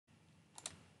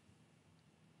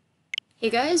Hey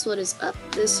guys, what is up?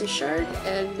 This is Shark,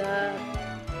 and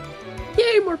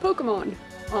yay, more Pokemon!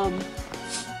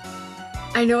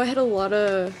 I know I had a lot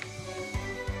of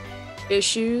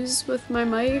issues with my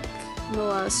mic in the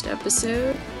last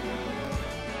episode.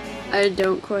 I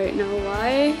don't quite know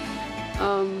why.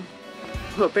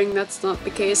 Hoping that's not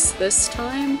the case this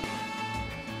time.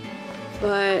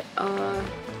 But, I'm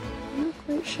not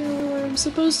quite sure where I'm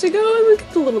supposed to go. And look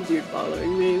at the little dude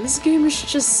following me. This game is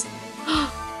just...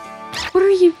 What are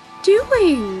you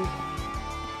doing?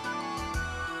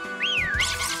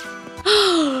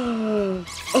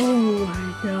 Oh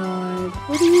my god.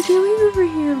 What are you doing over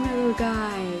here, little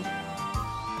guy?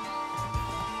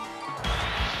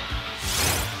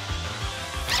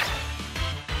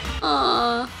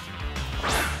 Aww.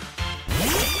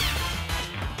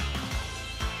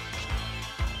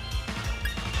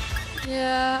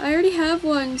 Yeah, I already have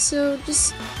one, so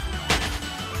just...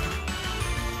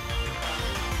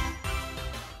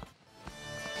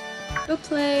 Go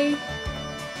play.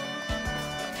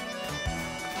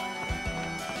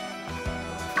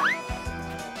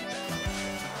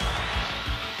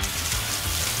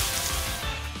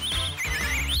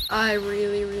 I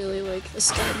really like this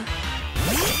game.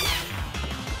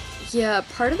 Yeah,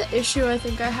 part of the issue I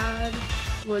think I had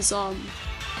was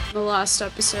the last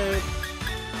episode,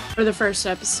 or the first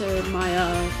episode, my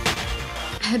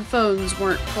headphones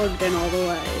weren't plugged in all the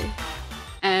way,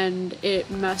 and it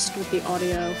messed with the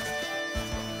audio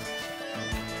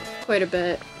quite a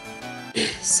bit.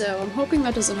 So I'm hoping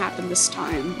that doesn't happen this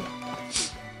time.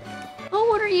 Oh,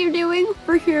 what are you doing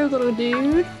over here, little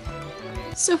dude?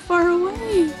 So far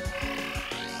away.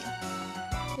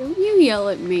 Don't you yell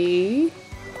at me.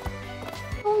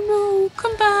 Oh no,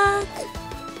 come back.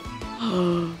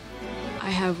 Oh, I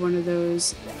have one of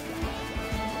those.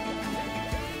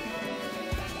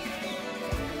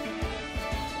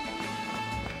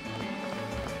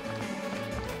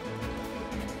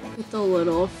 With the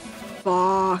little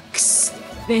fox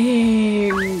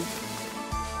thing.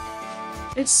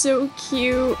 It's so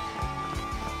cute.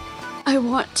 I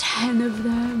want 10 of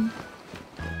them.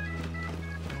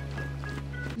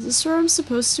 Is this where I'm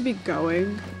supposed to be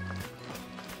going?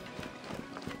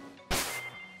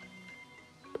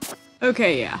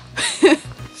 Okay, yeah.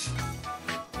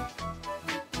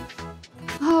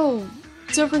 Oh,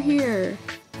 it's over here.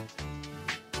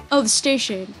 Oh, the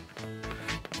station.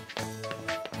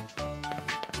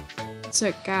 That's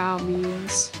what gal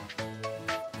means.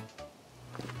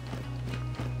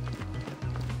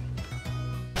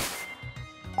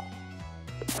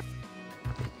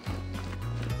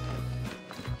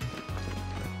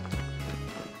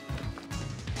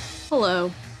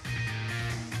 Hello.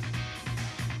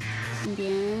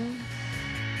 Bien.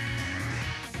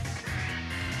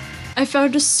 I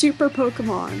found a super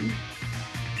Pokemon.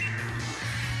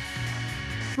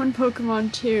 One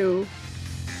Pokemon too.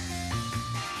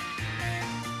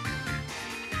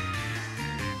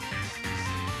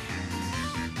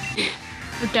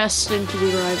 We're destined to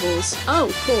be rivals.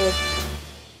 Oh, cool.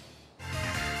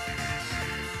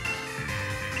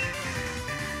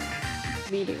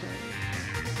 Meteor.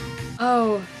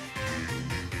 Oh.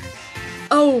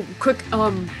 Oh, quick,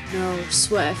 no,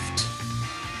 Swift.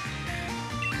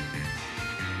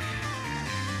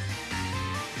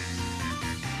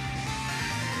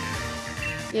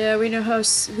 Yeah, we know how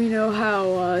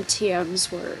TMs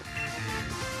work.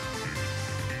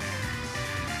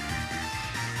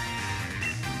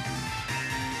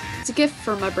 It's a gift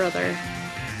for my brother.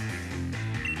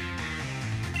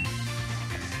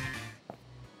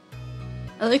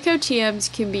 I like how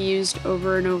TMs can be used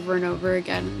over and over and over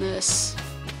again in this.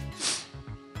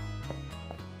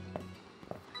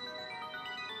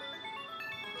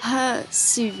 Ah,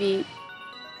 si vite,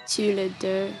 tous les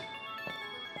deux.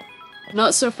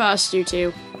 Not so fast, you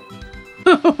two.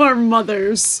 Our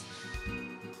mothers.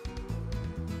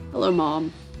 Hello,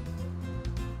 Mom.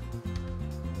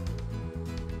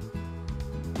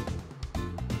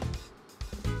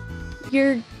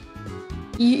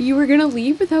 You were gonna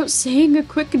leave without saying a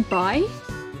quick goodbye?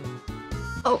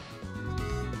 Oh.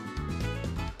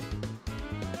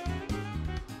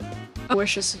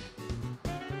 Wishes.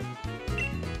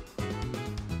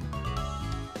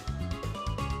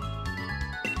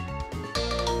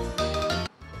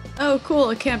 Oh, cool,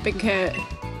 a camping kit.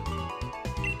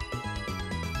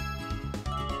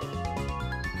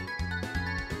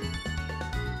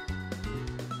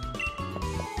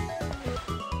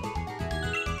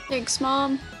 Thanks,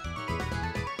 Mom.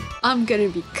 I'm gonna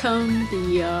become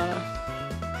the,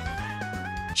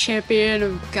 champion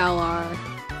of Galar.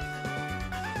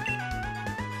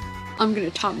 I'm gonna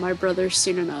top my brother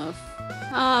soon enough.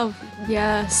 Oh,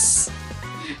 yes.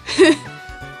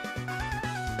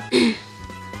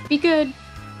 Be good.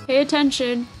 Pay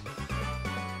attention.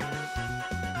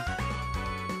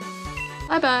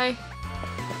 Bye-bye.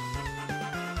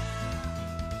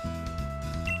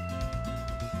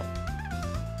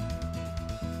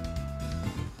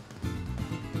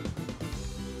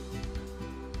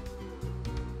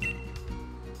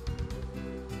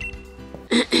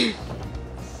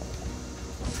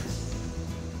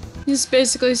 He's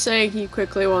basically saying he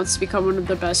quickly wants to become one of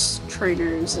the best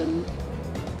trainers and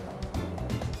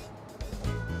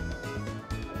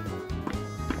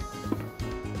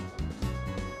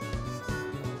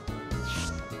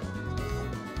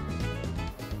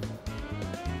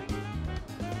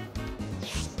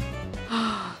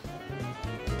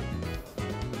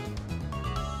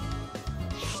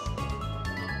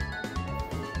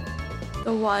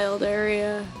the wild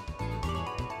area.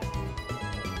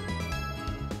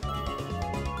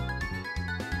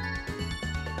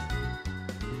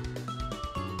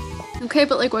 Okay,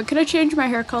 but like, when can I change my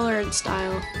hair color and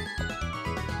style?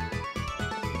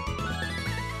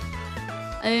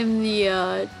 I am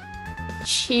the,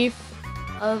 chief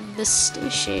of the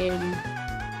station.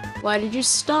 Why did you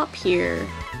stop here?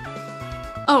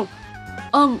 Oh,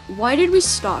 why did we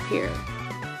stop here?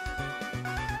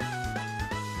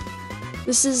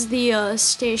 This is the,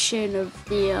 station of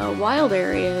the, wild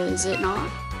area, is it not?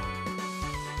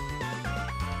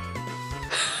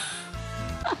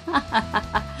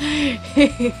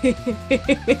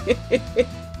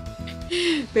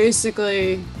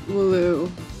 Basically,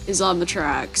 Wooloo is on the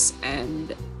tracks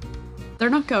and they're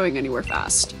not going anywhere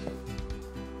fast.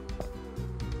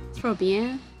 Trop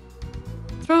bien.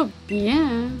 Trop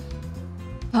bien.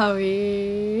 Ah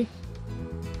oui.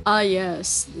 Ah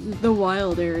yes, the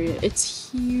wild area.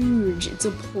 It's huge. It's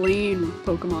a plane with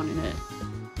Pokemon in it.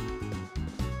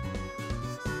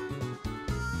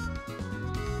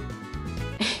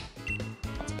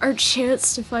 Our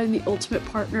chance to find the ultimate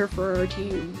partner for our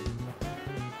team.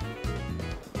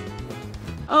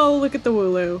 Oh, look at the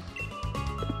Wooloo.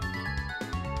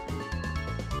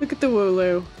 Look at the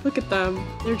Wooloo. Look at them.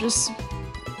 They're just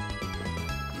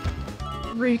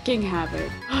wreaking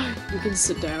havoc. You can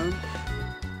sit down.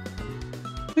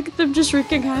 Look at them just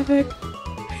wreaking havoc.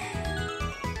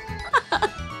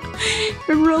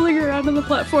 And rolling around on the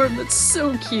platform. That's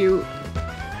so cute.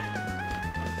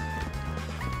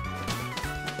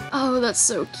 Oh, that's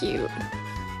so cute.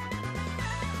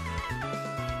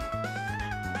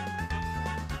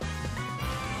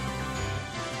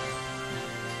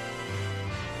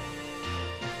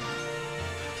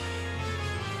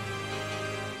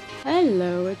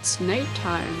 Hello, it's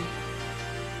nighttime.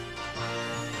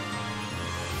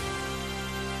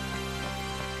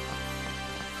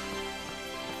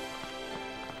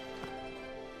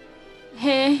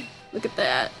 Hey, look at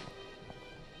that.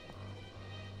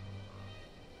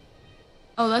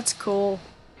 Oh, that's cool.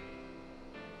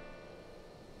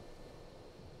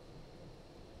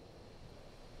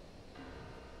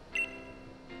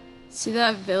 See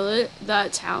that village,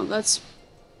 that town, that's...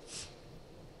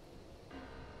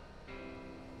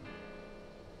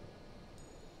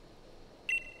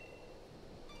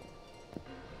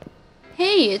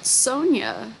 Hey, it's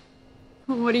Sonia.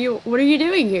 What are you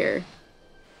doing here?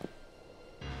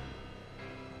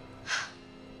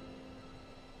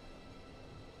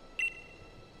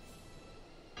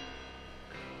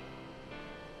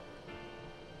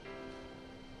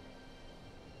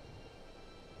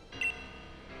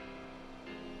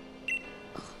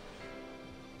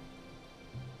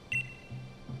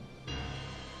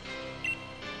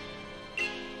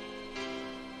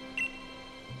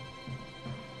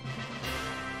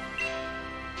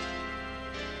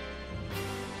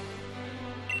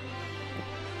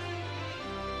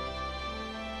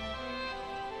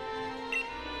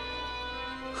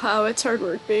 Wow, it's hard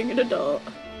work being an adult.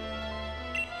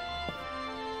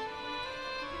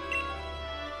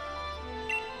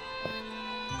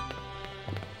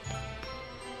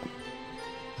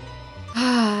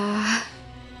 Ah.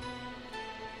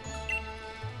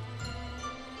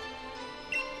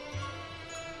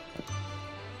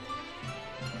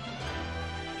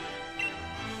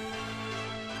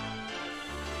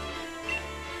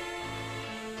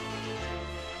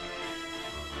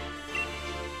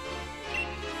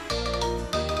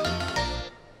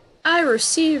 I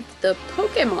received the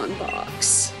Pokemon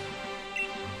box.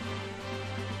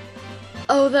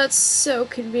 Oh, that's so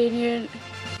convenient.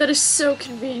 That is so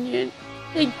convenient.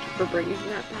 Thank you for bringing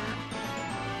that back.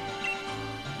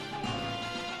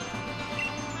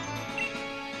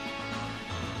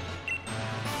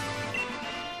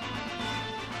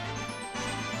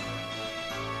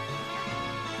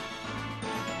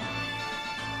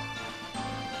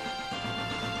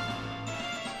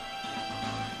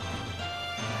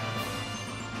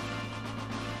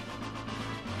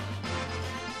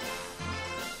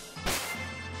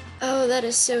 Oh, that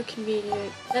is so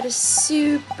convenient. That is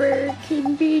super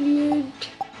convenient.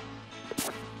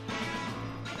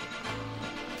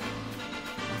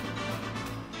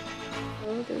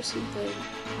 Oh, there's something.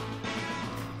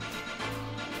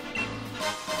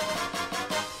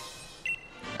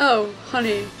 Oh,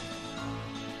 honey.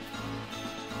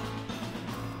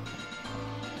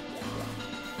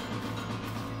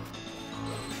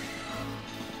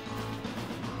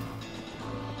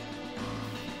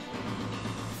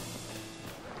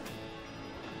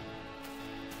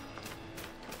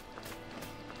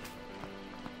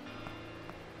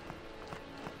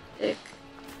 Ick.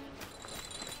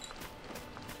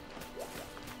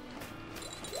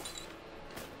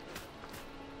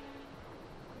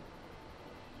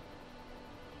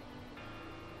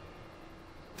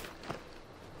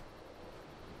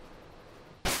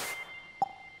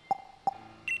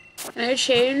 Can I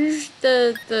change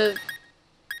the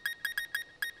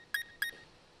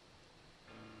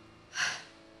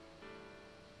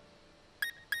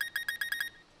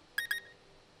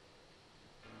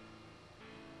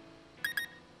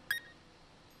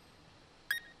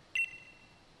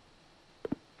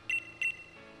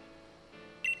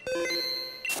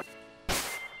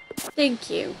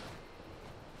Thank you.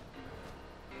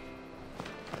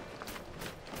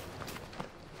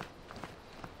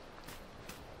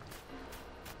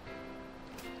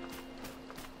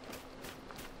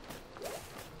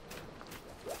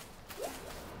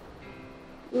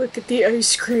 Look at the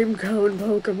ice cream cone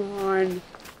Pokemon.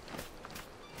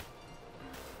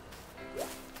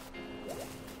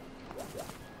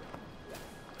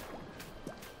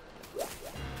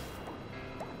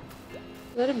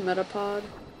 Is that a Metapod?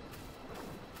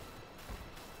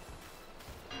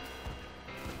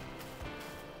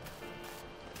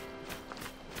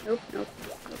 Nope, nope,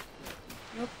 nope,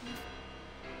 nope.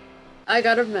 I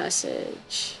got a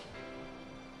message.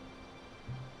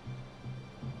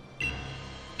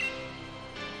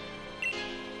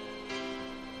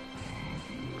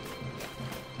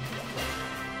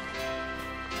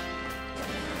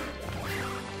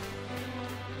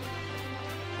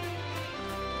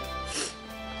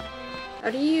 How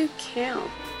do you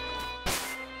camp?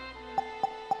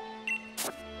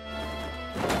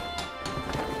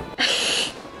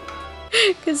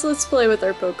 Cause let's play with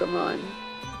our Pokemon.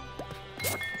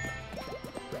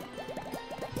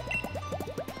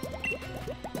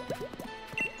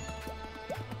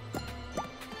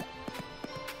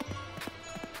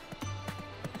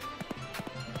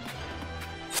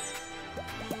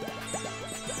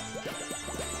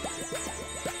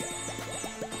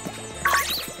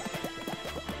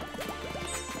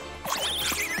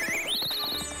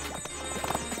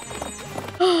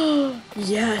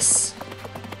 Yes!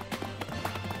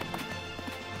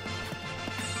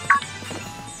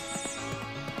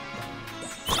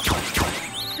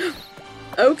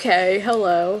 Okay,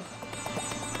 hello.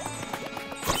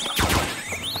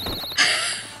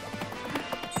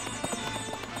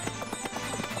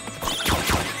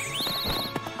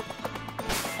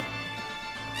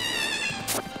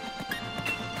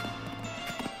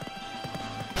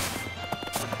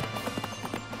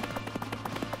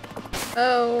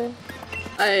 Oh,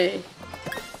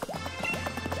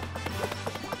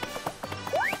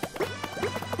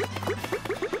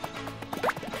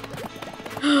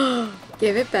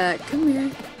 give it back. Come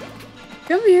here.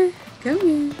 Come here. Come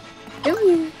here. Come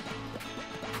here.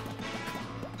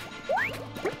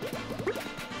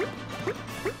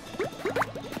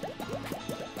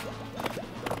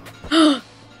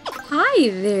 Hi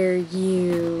there,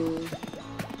 you.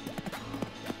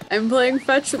 I'm playing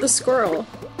fetch with a squirrel.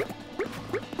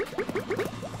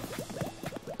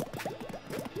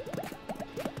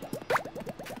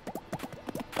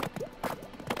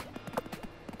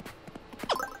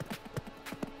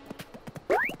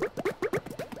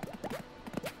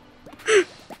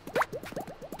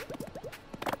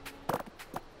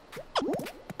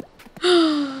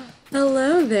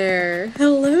 Hello there.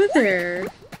 Hello there.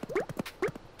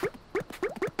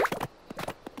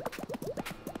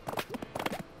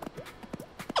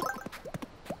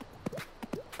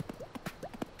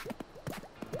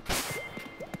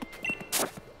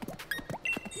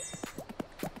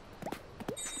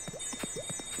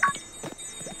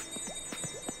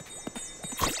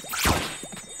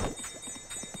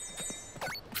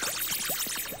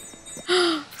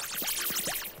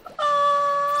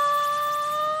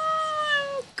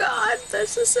 Oh God,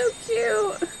 this is so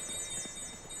cute.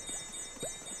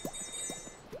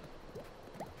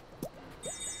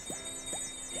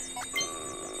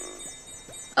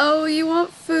 Oh, you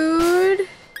want food?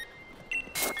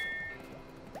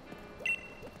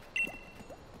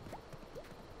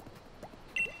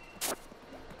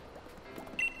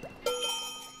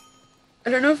 I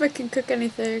don't know if I can cook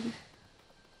anything.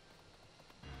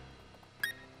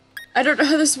 I don't know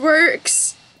how this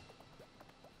works.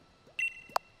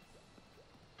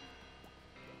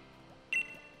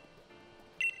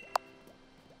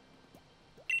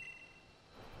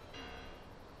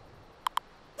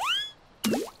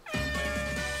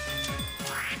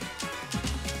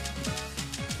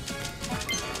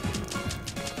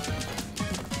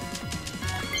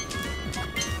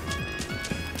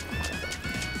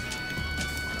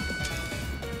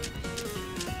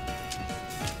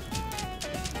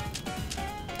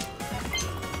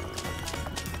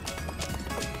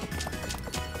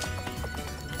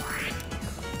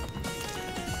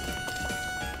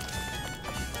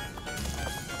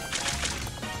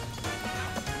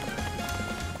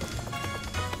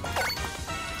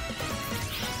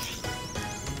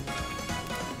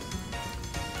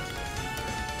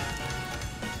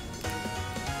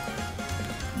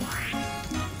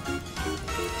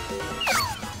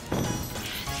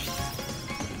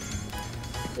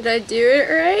 Did I do it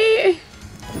right?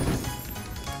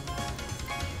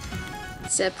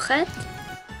 C'est prêt?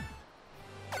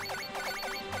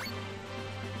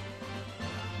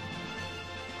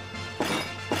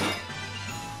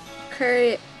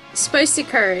 Curry, spicy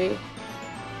curry.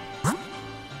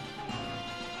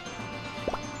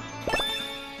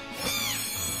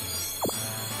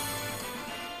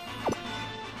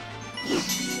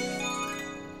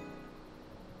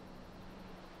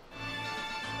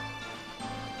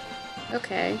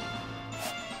 Okay.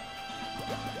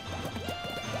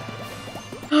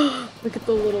 Look at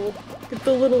the little,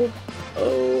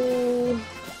 oh.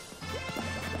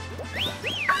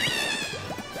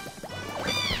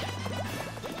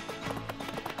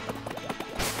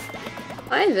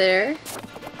 Hi there.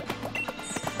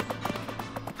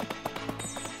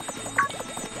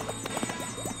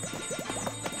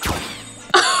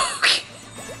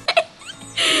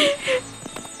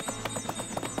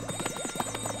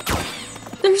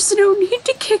 There's no need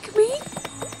to kick me.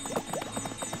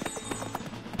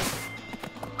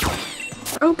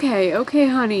 Okay, okay,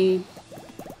 honey.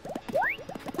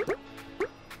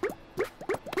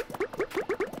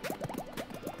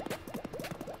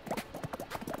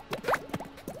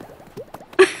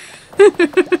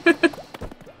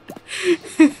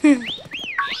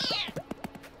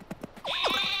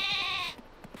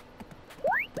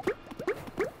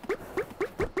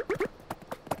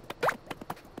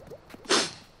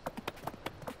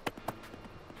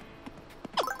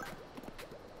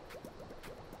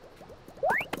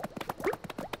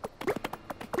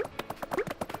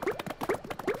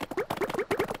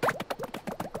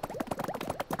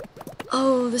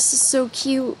 Oh, this is so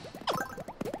cute.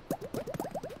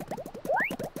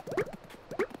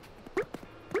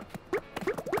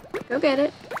 Go get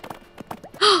it.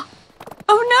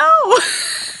 Oh no!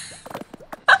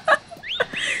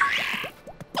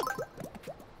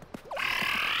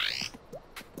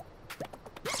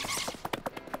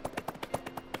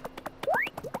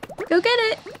 Go get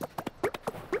it!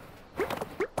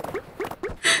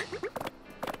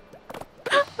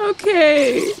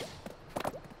 Okay.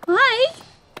 Hi!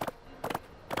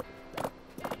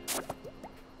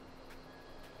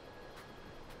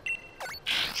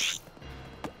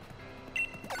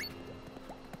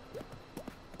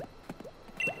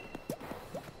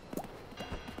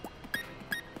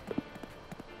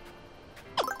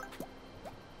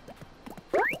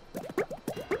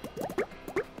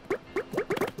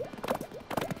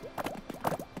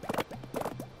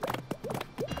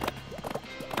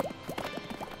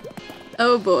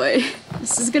 Oh boy,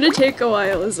 this is gonna take a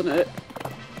while, isn't it?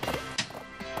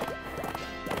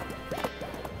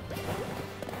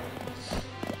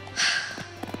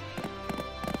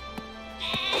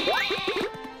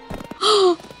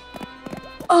 Oh!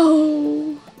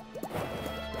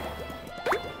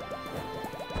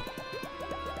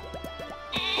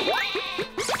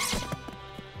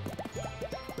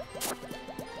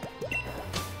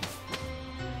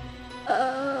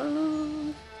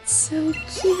 Oh, so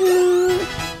cute.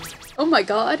 Oh my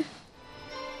god.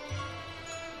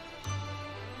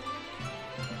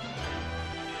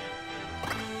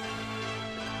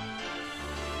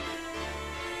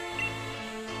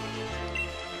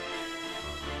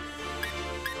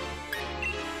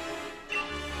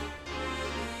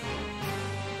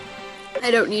 I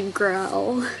don't need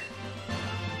growl.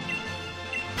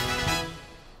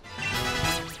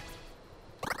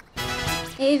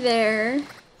 Hey there.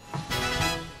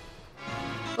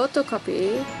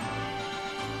 Photocopy.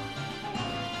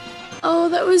 Oh,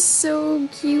 that was so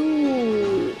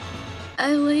cute.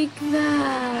 I like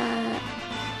that.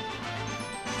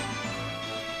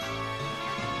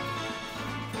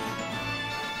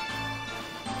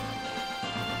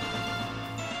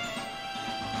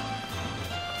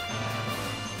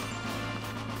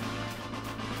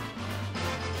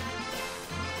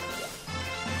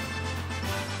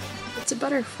 It's a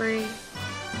Butterfree.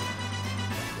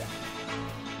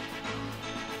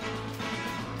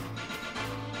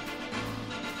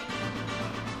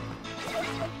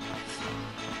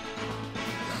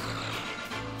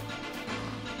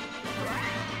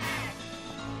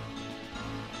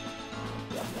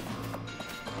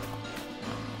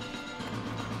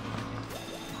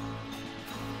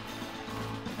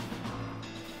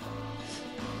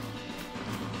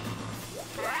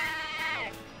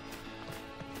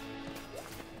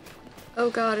 Oh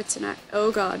god, it's an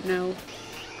oh god, no.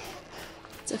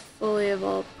 It's a fully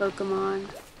evolved Pokemon.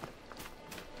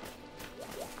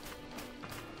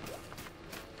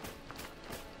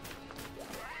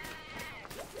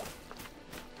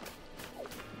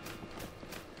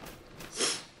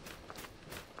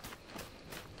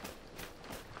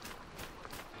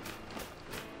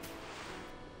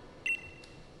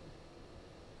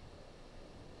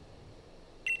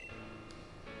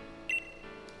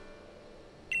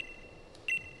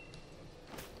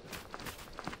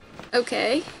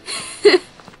 Okay.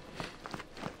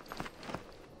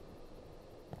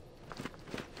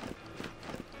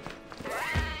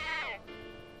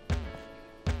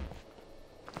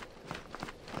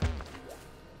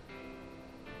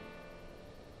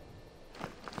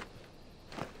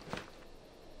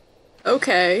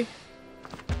 Okay.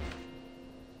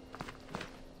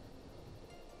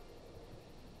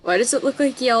 Why does it look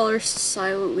like y'all are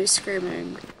silently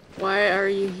screaming? Why are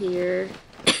you here?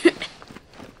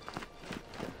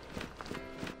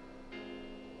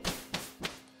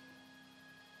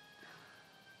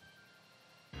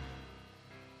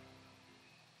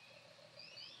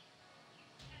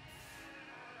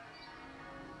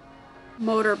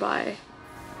 Motorbike.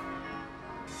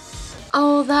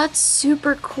 Oh, that's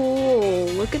super cool.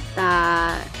 Look at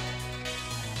that.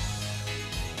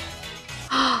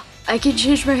 I can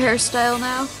change my hairstyle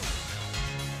now.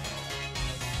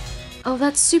 Oh,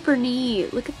 that's super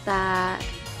neat. Look at that.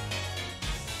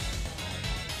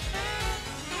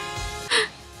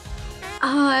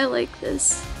 Oh, I like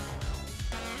this.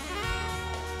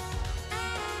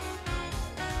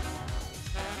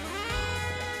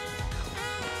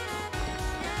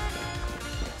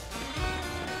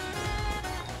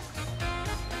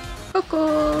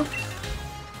 Coco.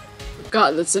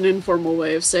 God, that's an informal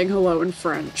way of saying hello in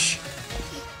French.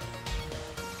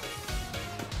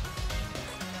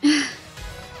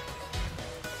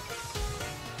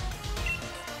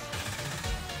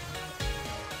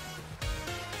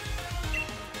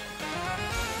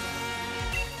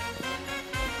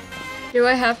 Do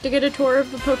I have to get a tour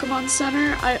of the Pokemon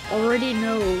Center? I already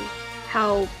know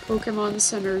how Pokemon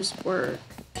Centers work.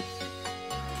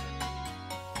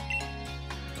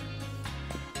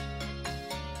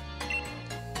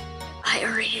 I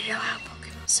already know how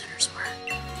Pokemon Centers work.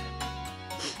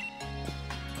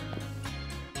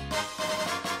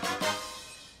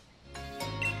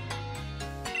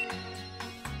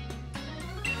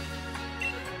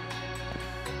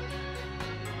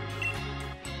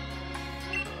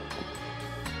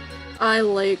 I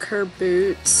like her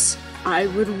boots. I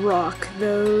would rock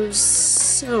those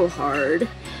so hard.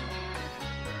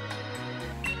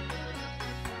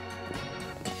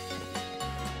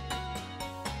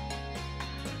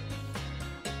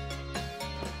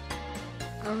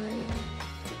 Alright.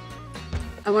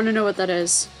 I want to know what that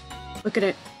is. Look at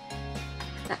it.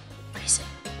 That. What is it?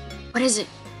 What is it?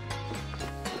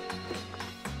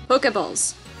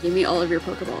 Pokeballs. Give me all of your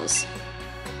Pokeballs.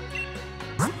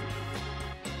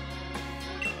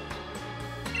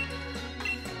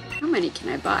 How many can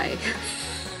I buy?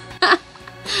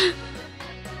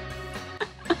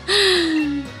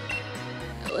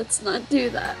 Let's not do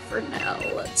that for now.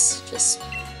 Let's just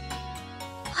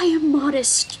buy a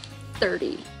modest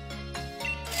 30.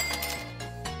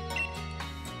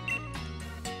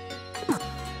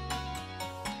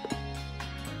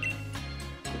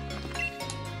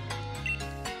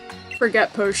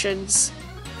 Forget potions.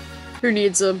 Who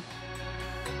needs them?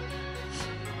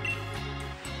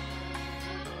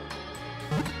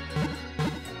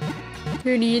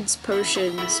 Who needs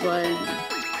potions when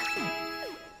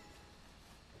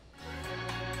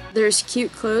there's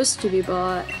cute clothes to be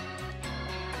bought?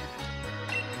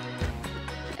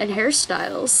 And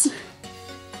hairstyles.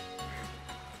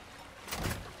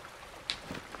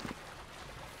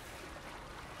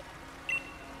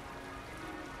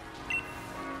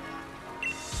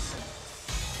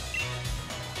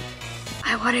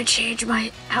 I want to change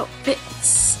my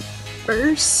outfits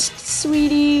first,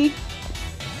 sweetie.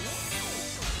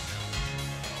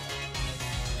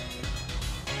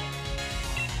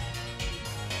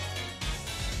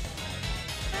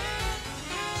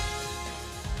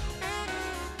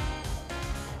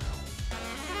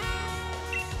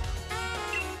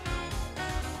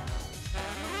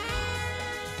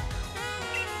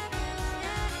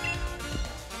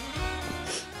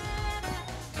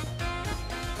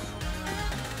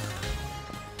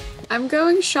 I'm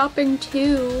going shopping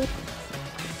too.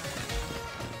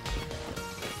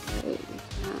 Wait,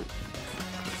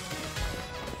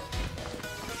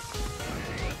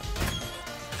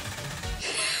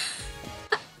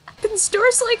 in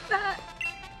stores like that.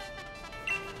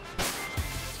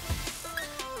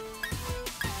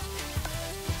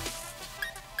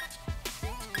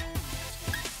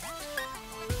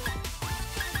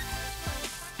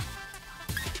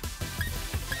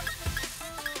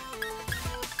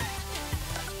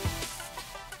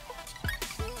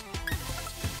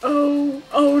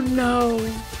 Oh no.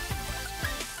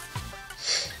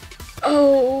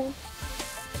 Oh.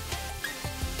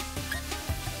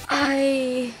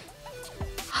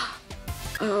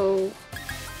 Oh.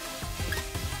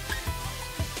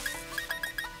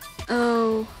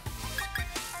 Oh.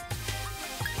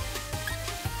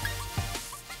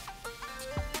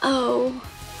 Oh.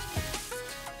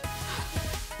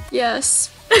 Yes.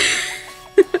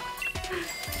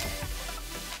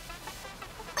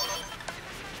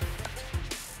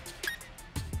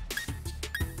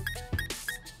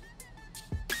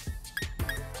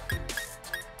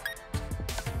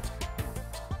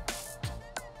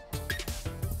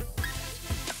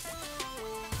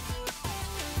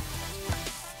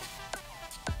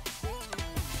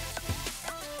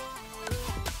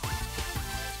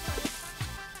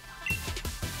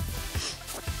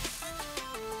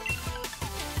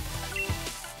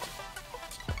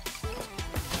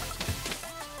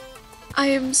 I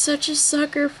am such a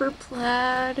sucker for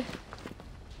plaid.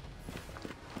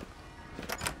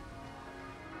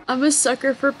 I'm a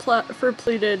sucker for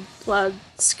pleated plaid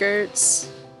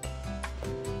skirts.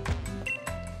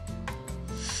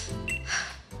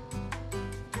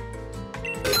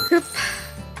 Grip.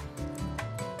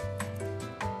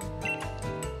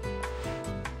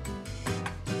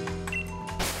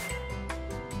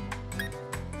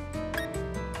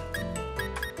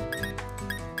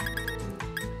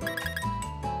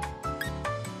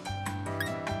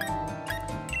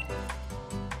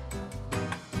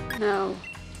 No.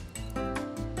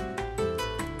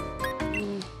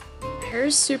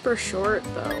 Hair's super short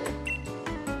though.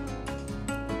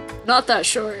 Not that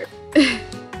short.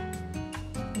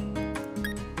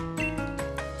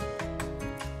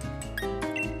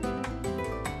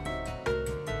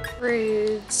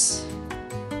 Braids.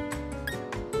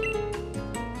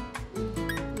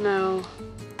 No.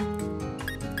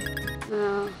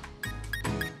 No.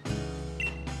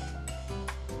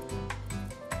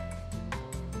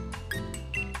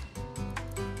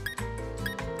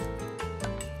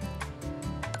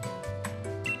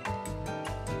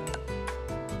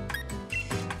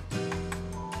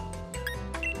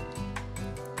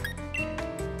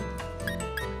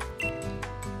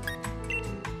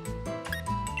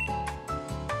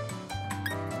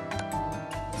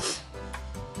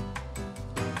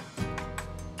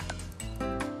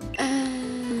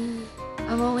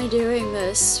 I'm only doing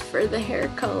this for the hair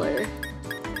color.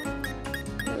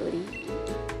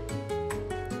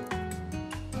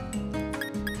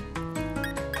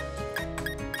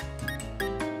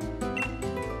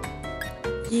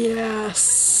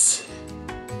 Yes.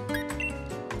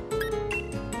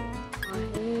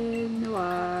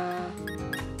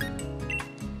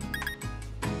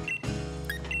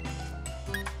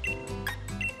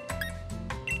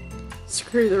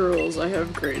 Screw the rules, I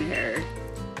have green hair.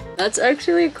 That's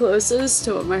actually closest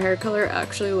to what my hair color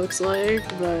actually looks like,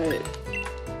 but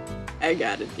I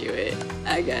gotta do it.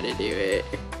 I gotta do it.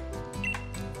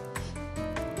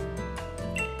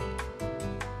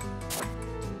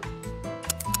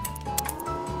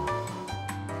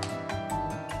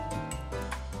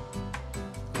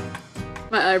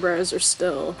 My eyebrows are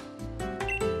still.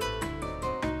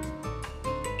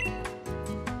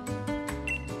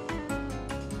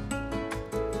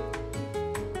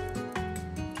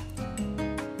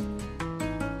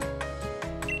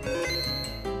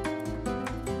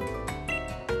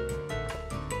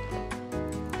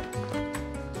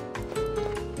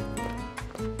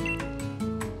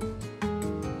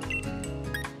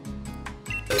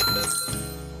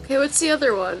 Okay, what's the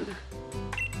other one?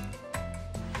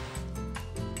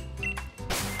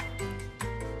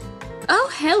 Oh,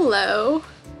 hello!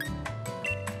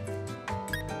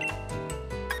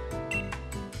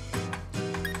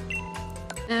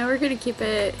 Now we're gonna keep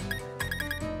it...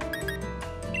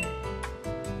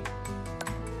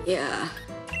 Yeah.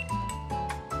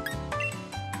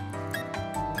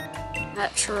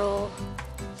 Natural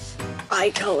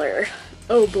eye color.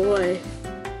 Oh boy.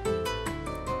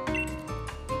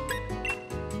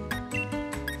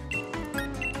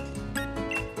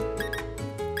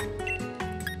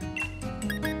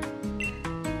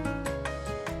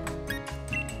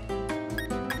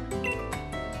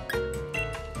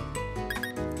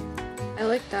 I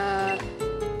like that.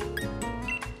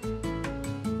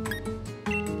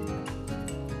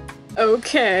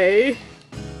 Okay.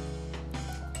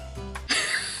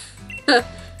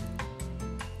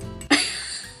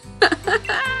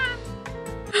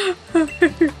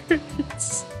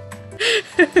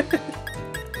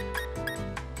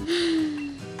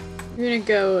 We're gonna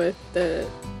go with the...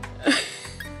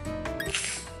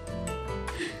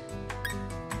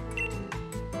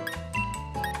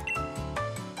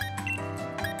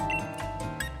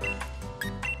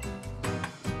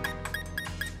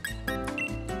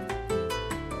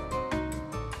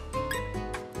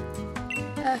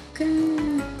 Okay.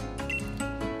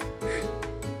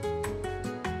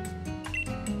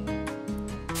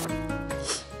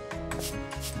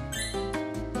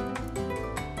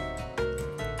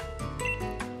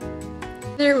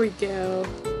 There we go.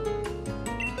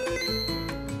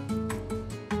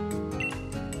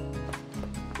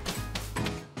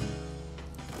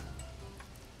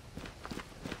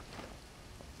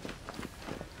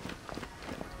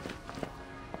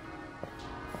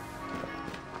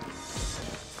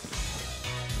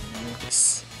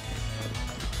 Thanks.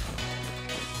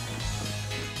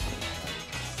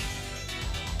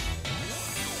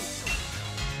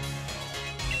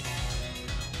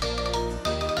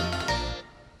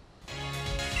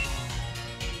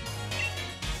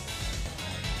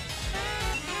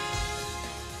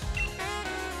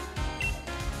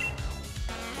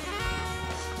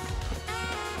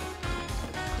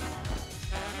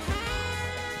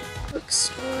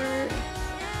 Bookstore.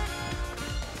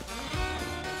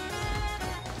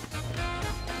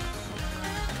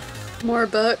 More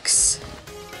books.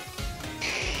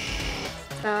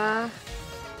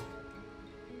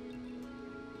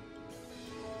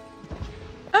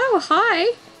 Oh,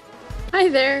 hi. Hi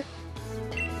there.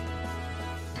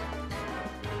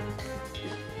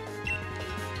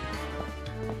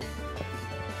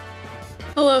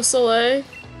 Hello, Soleil.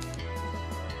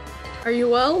 Are you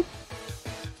well?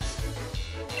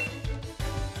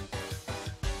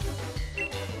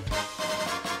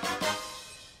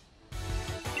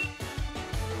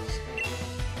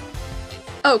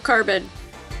 Oh, carbon.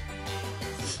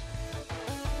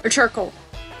 Or charcoal.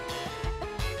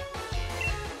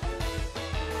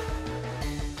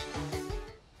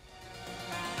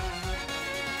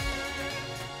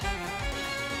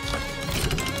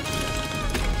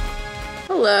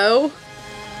 Hello.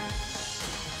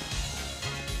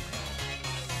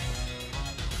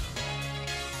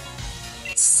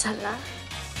 Salah.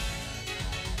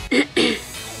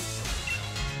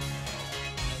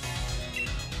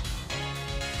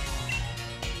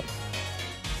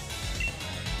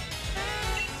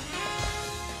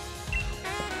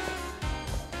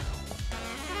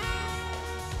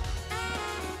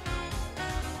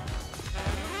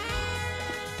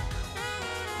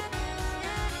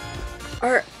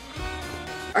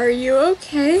 Are you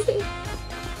okay?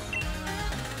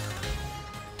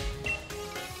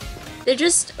 They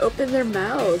just opened their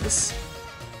mouths.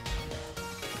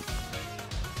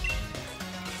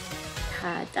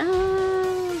 Ta-da!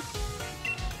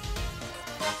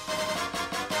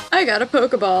 I got a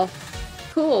Pokeball.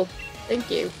 Cool.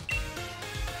 Thank you.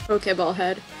 Pokeball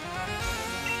head.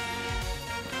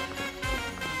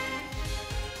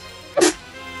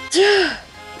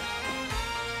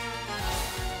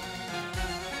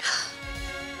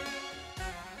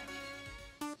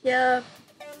 Yeah.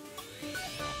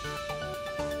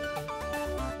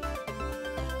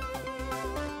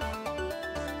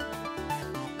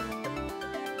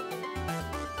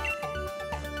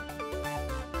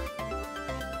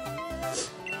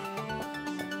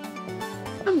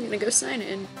 I'm gonna go sign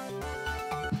in.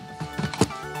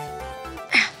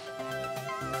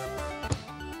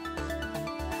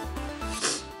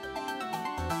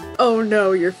 Oh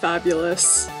no, you're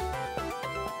fabulous.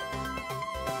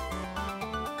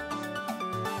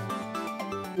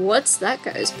 What's that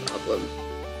guy's problem?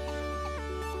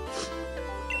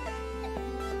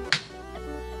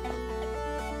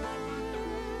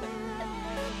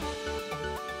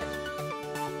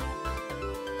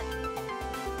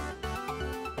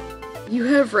 You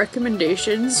have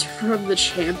recommendations from the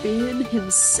champion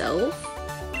himself?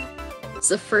 It's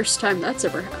the first time that's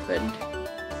ever happened.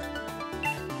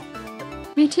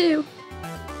 Me too.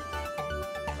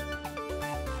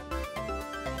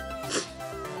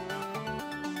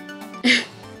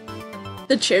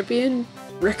 The champion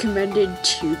recommended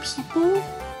 2 people?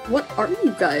 What are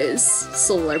you guys?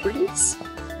 Celebrities?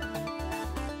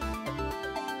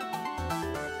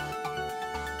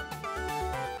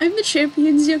 I'm the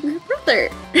champion's younger brother.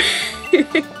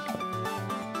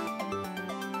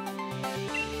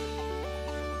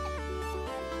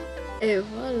 Et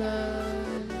voila.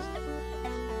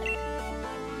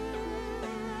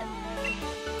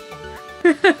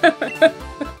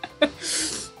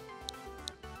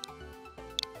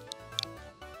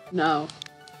 No.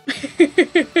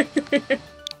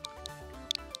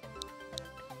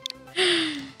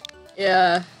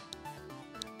 Yeah.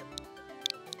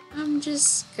 I'm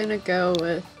just gonna go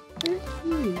with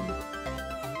 13.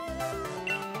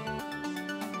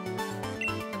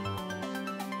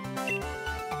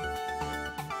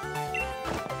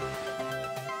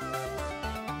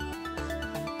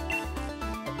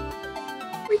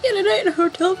 We get a night in a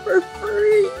hotel for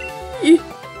free!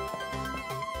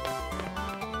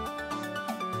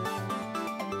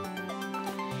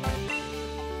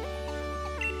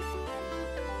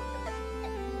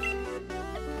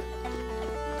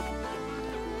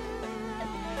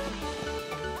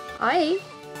 Hi.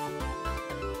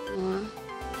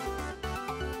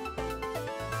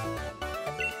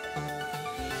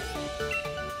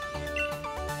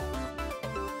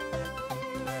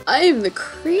 I am the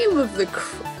cream of the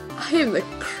I am the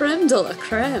creme de la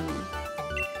creme.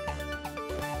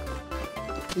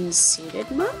 Conceited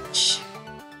much?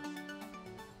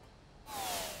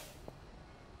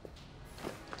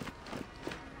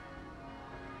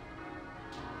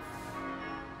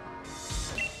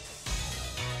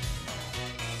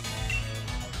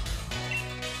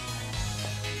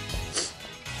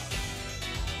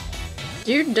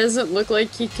 Dude doesn't look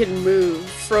like he can move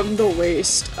from the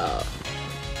waist up.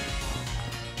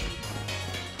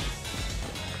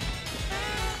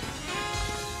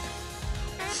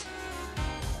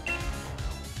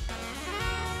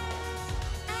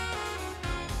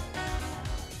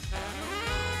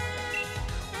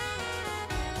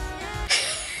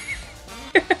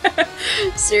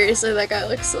 Seriously, that guy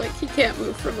looks like he can't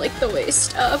move from like the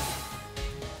waist up.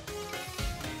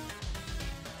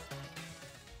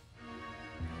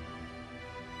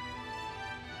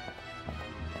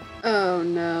 Oh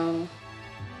no.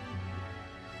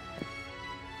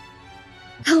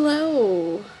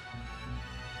 Hello.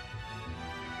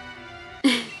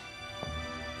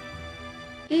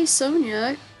 Hey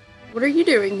Sonia, what are you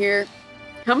doing here?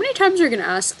 How many times are you gonna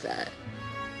ask that?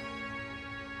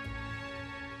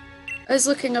 I was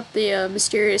looking up the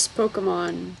mysterious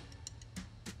Pokemon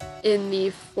in the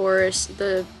forest,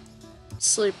 the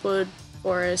Sleepwood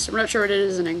Forest. I'm not sure what it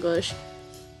is in English.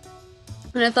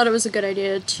 And I thought it was a good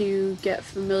idea to get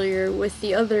familiar with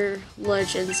the other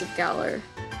legends of Galar.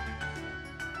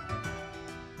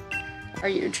 Are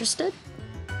you interested?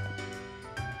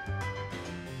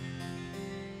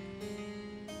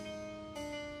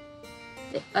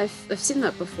 I've seen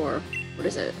that before. What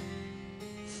is it?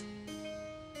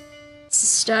 It's a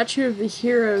statue of the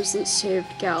heroes that saved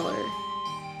Galar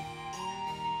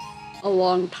a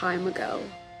long time ago.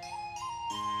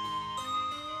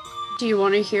 Do you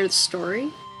want to hear the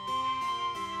story?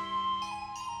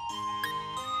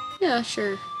 Yeah,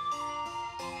 sure.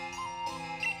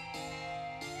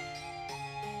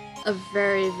 A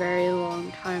very, very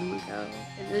long time ago,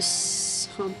 in this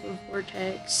hump of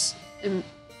vortex, it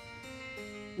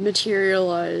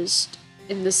materialized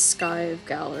in the sky of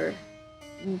Galar.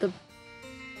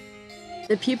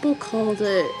 The people called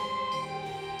it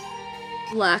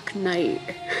Black Night.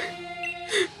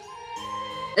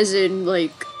 As in,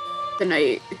 like, the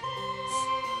night.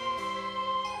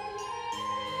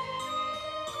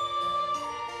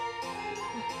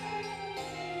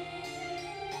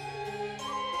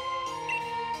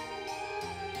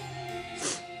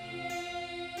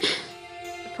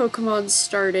 Pokemon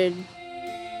started,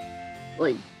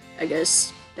 like, I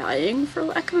guess, dying, for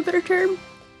lack of a better term.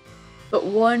 But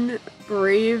one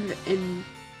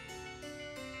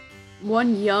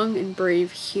young and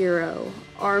brave hero,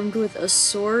 armed with a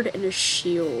sword and a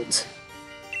shield,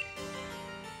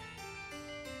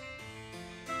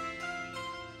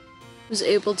 was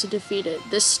able to defeat it.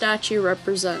 This statue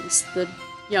represents the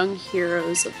young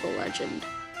heroes of the legend.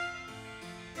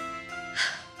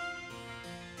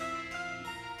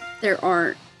 There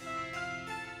are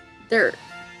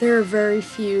very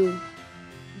few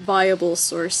viable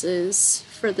sources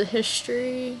for the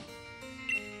history.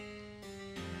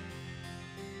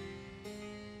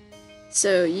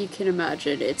 So you can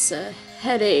imagine it's a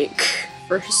headache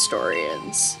for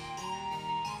historians.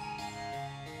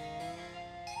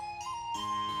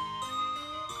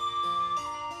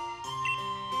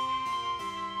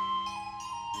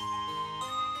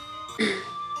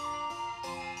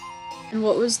 And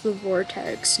what was the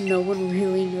vortex? No one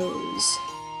really knows.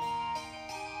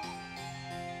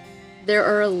 There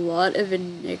are a lot of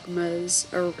enigmas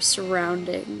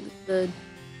surrounding the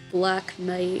Black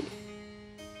Knight.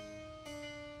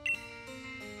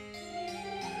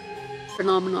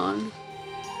 phenomenon.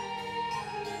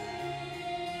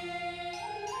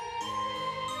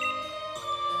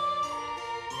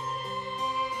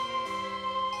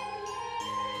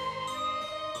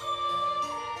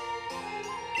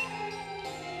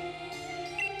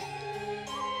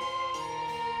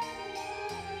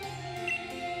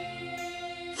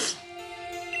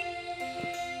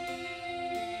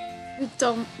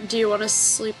 Do you want to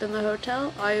sleep in the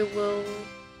hotel? I will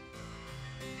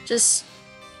just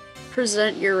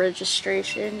present your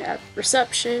registration at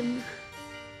reception.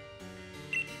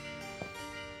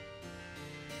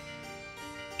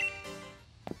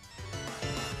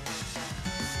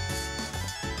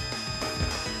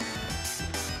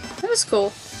 That was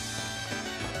cool.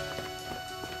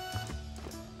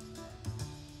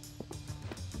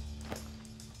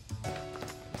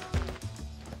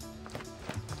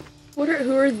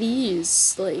 Who are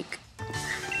these? Like...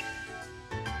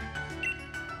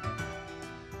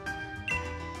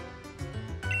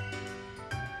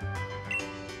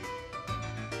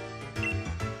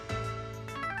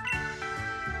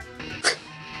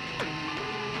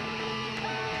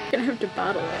 gonna have to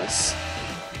battle us.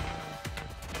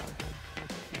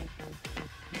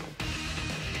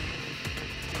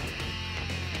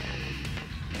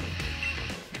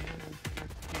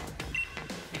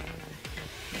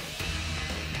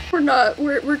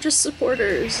 We're just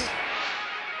supporters.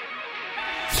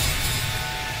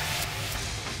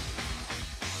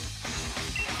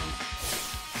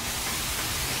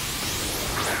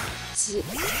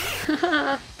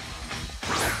 Haha.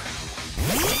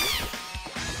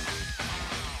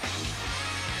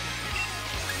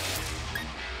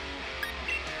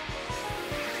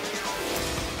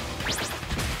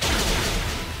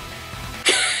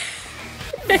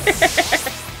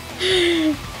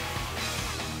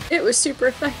 It was super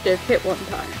effective. Hit one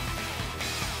time.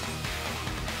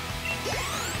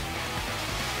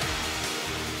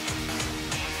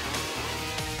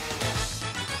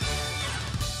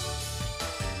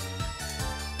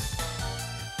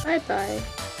 Bye-bye.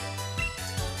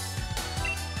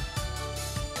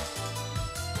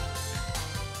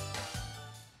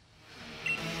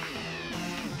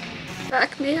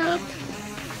 Back me up.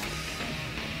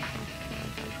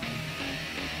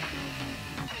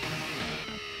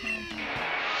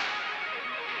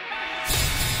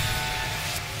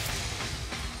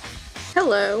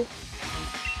 Hello.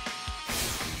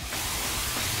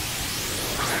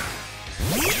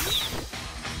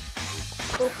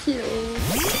 Oh, cute.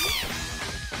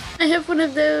 I have one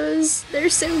of those. They're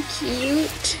so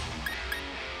cute.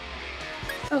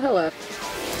 Oh, hello.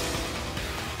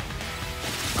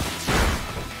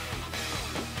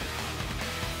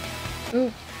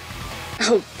 Ooh.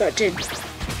 Oh, that did.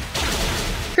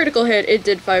 Critical hit. It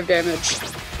did 5 damage.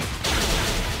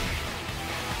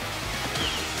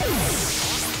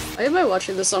 Why am I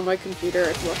watching this on my computer?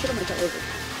 I can watch it on my television.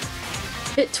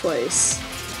 Hit twice.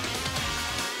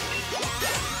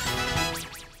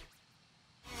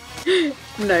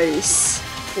 Nice.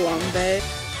 Flambe.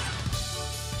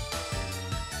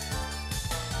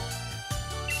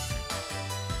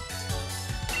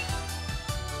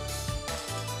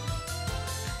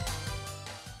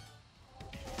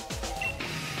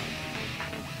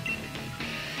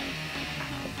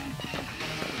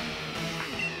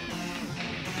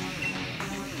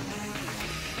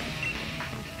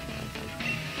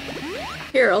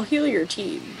 Here, I'll heal your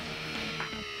team.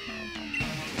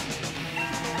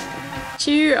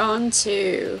 2 on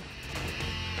 2.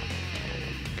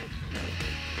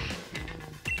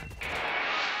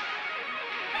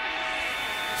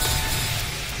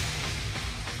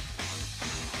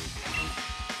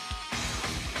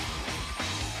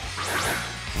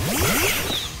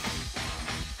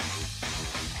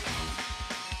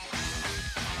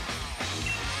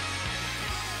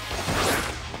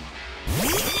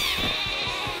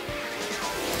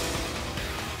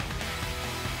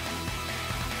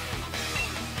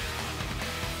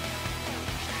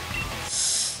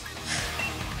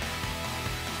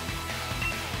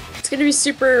 It's gonna be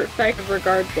super effective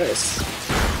regardless.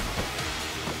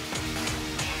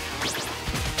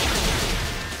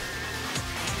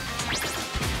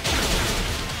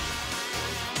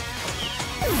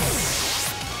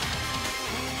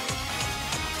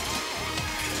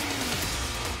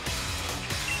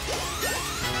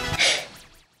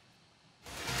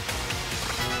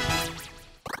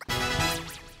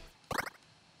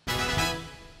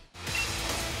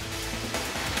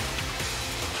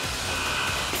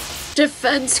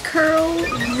 Defense curl?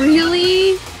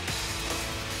 Really?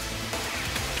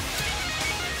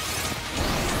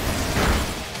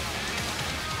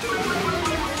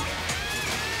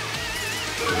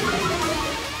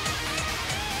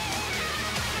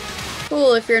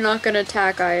 Cool, if you're not gonna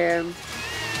attack, I am.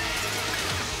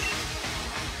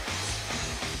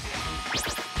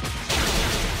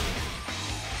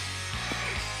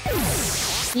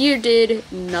 You did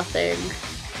nothing.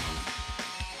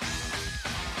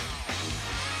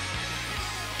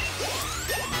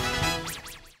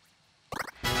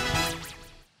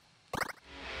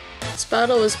 This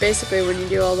battle is basically when you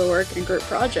do all the work in a group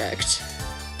project.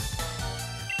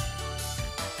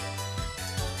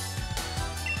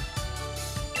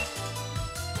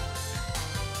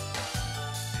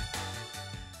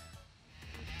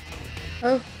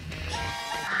 Oh,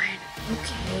 fine.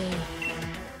 Okay.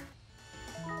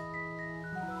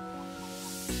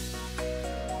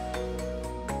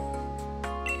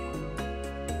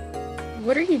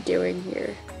 What are you doing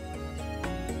here?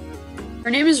 Her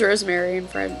name is Rosemary in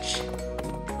French.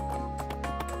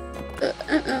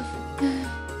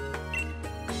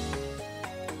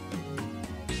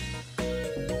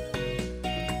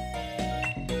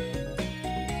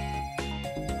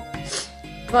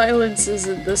 Violence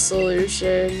isn't the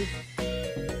solution.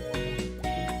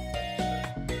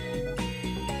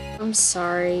 I'm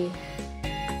sorry.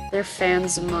 They're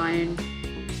fans of mine.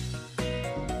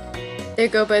 They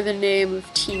go by the name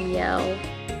of Team Yell.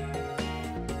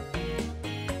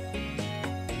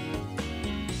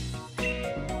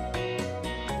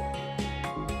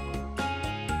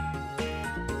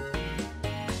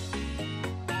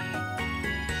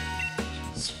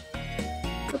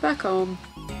 Go back home.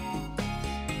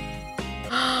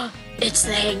 It's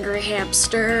the angry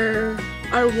hamster.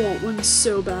 I want one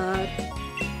so bad.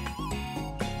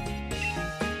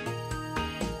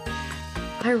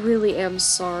 I really am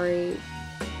sorry.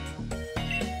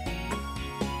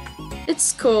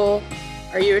 It's cool.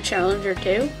 Are you a challenger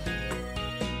too?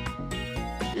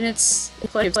 And it's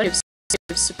plenty of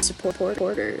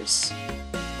supporters.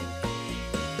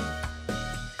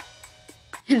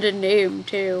 And a name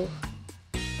too.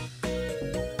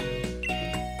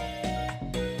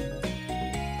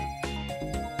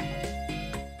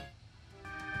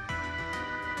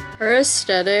 Her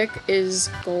aesthetic is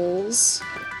goals.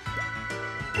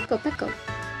 Pecco.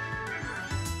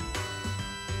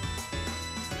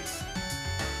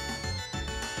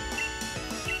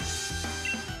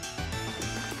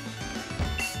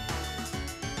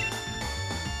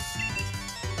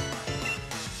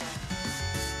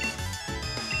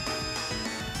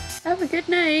 Have a good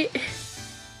night.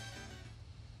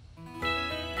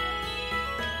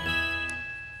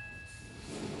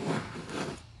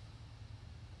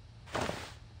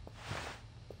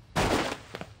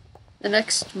 The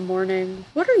next morning,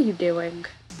 what are you doing?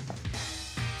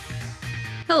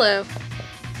 Hello.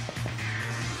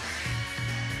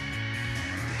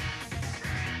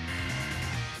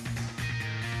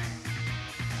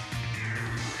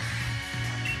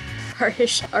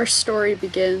 Our story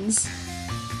begins.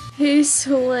 Hey,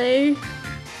 Soleil.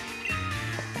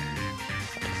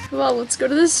 Come on, let's go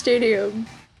to the stadium.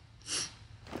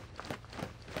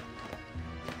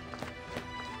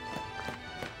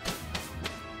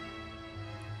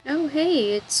 Oh,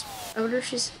 hey, it's... I wonder if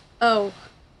she's... Oh.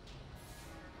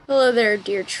 Hello there,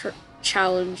 dear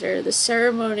challenger. The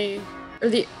ceremony... or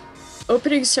the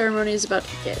opening ceremony is about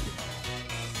to begin.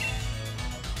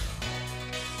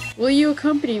 Will you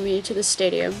accompany me to the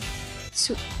stadium?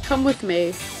 So come with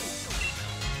me.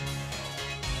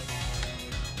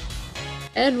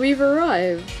 And we've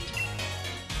arrived.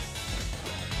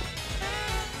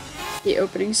 The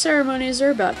opening ceremonies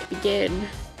are about to begin.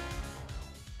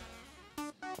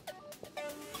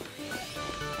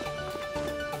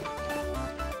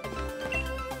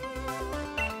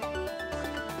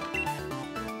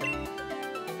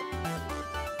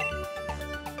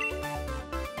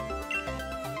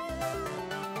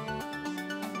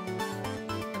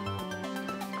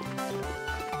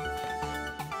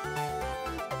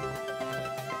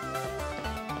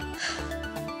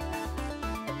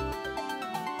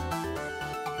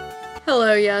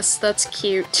 Hello, yes, that's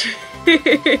cute.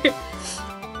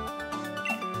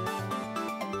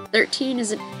 13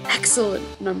 is an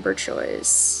excellent number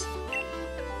choice.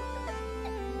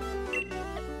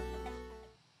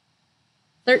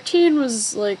 13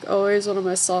 was, like, always one of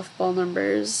my softball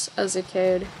numbers as a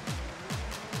kid.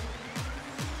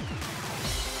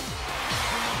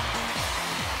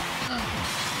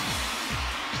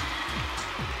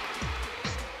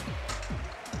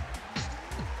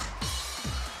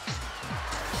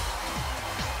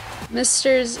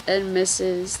 Misters and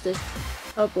Mrs. the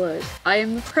public, I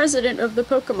am the president of the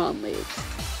Pokemon League.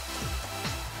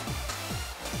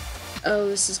 Oh,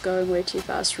 this is going way too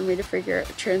fast for me to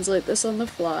translate this on the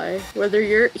fly. Whether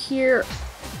you're here...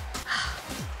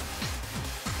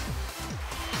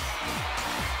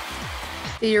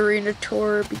 The arena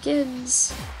tour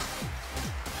begins.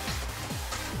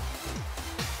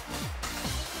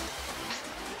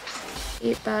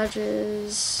 Eight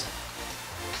badges.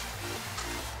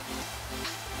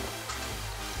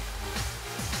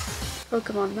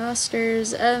 Pokemon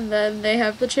Masters, and then they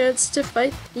have the chance to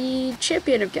fight the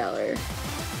Champion of Galar.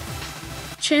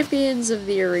 Champions of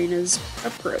the arenas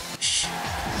approach.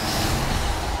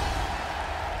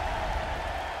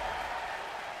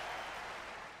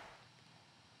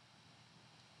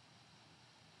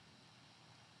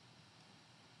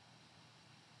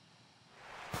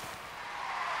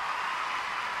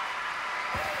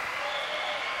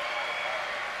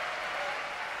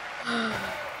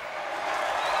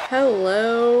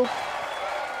 Hello.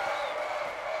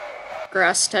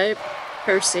 Grass type,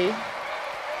 Percy.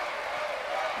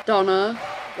 Donna,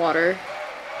 water.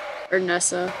 Or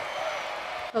Nessa.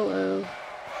 Hello.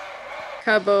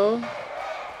 Cabo,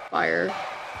 fire.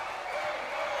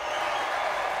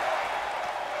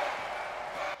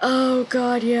 Oh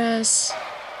god, yes.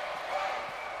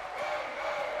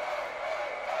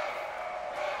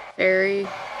 Fairy.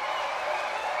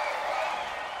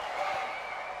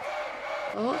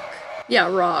 Rock? Yeah,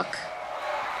 rock.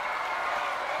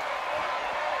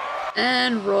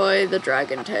 And Roy, the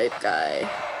dragon type guy.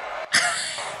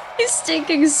 He's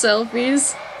taking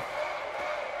selfies.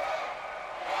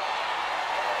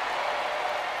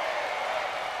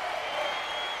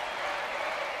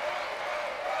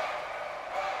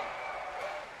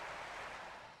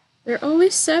 There are only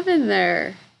 7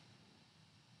 there.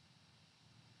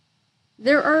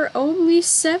 There are only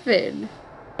 7.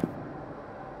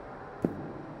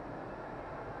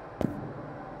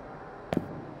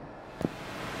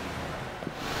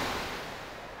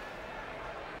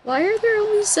 Why are there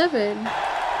only 7?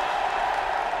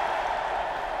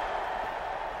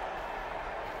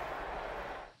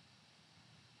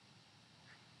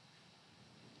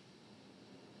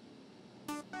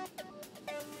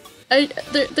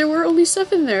 There were only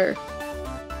 7 there.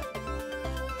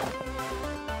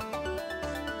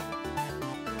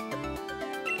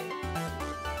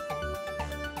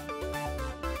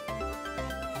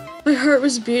 My heart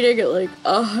was beating at like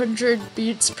 100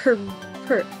 beats per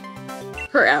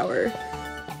hour.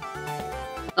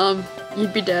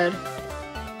 You'd be dead.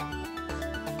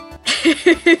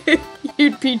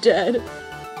 You'd be dead.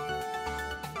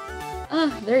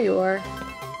 Ah, there you are.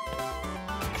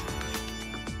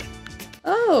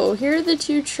 Oh, here are the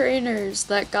 2 trainers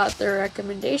that got their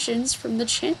recommendations from the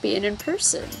champion in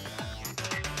person.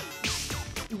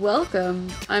 Welcome.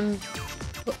 I'm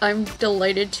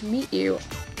delighted to meet you.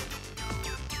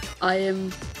 I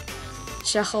am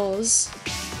Charles,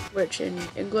 which in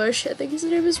English I think his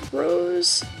name is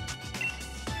Rose.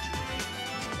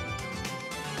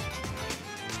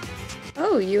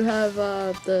 Oh, you have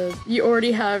you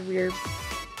already have your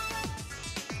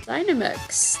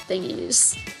Dynamax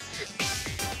thingies.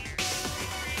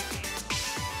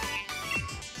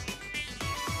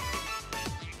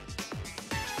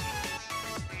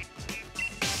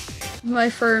 My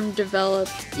firm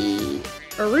developed the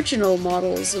original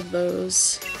models of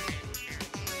those.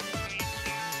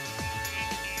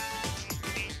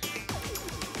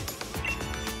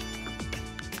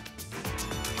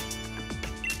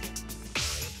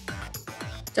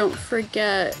 Don't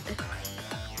forget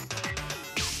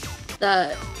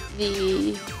that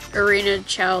the arena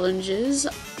challenges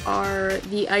are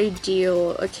the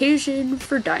ideal occasion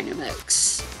for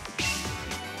Dynamax.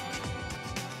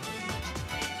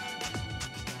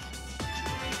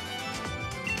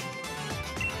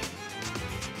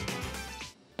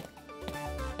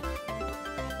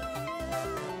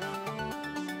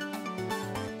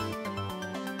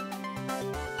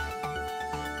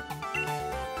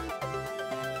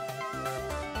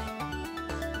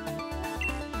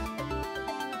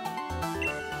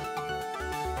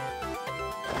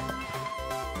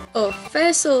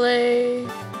 Officially.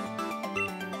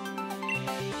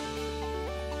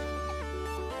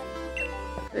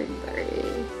 Greenberry.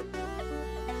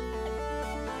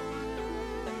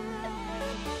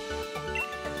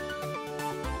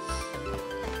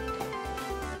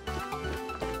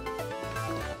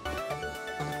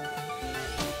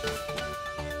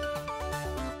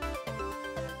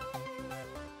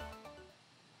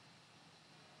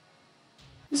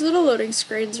 These little loading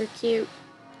screens are cute.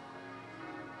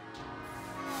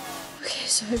 Okay,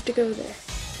 so I have to go there.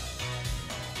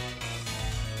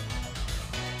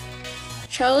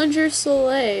 Challenger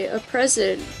Soleil, a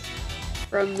present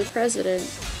from the president.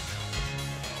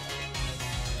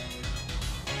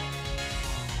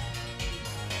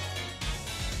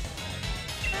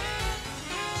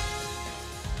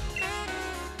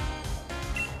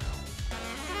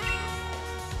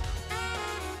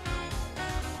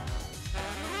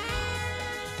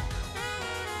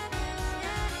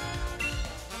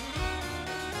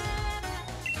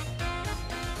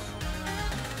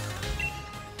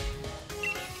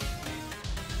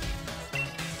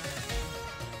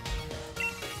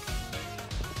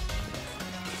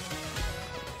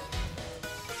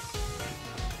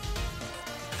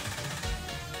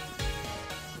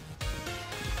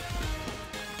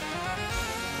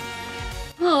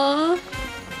 Aww.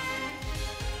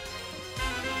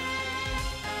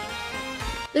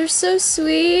 They're so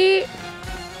sweet.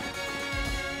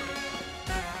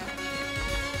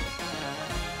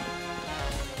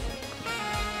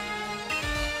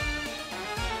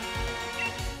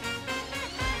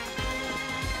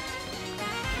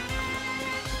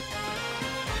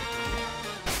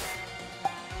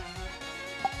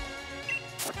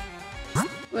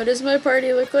 What does my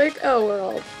party look like? Oh, we're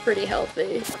all pretty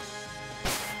healthy.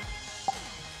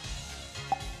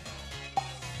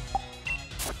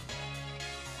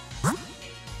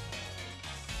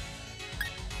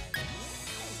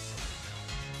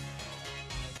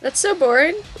 That's so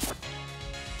boring.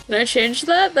 Can I change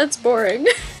that? That's boring.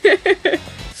 I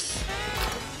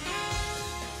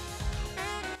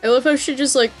love how she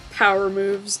just like power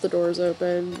moves the doors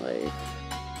open, like.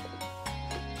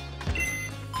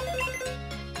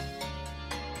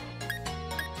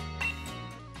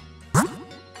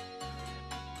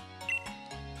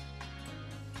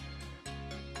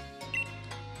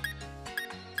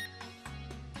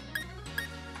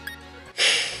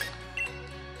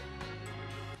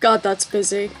 God, that's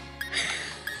busy.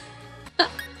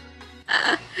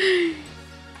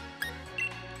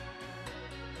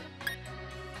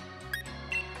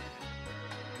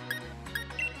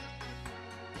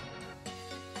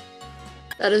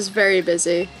 That is very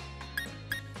busy.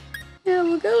 Yeah,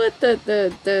 we'll go with that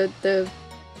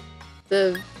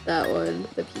one,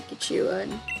 the Pikachu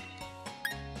one.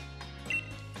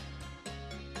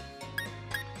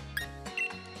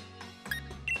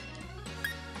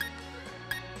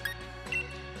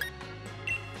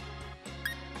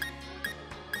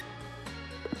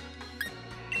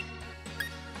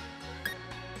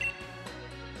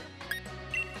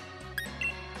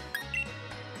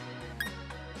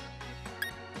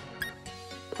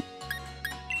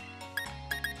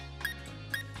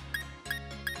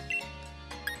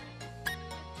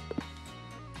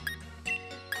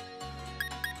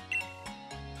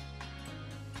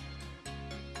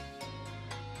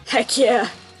 Heck yeah.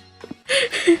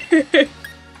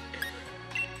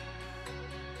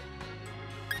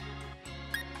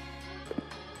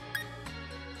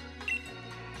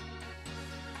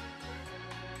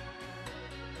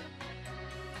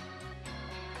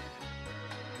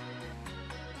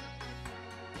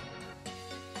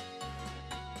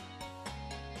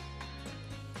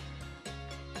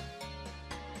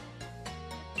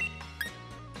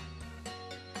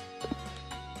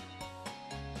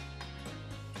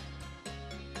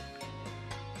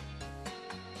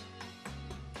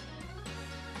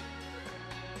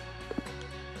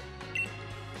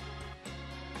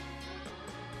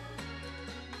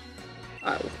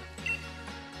 Oh.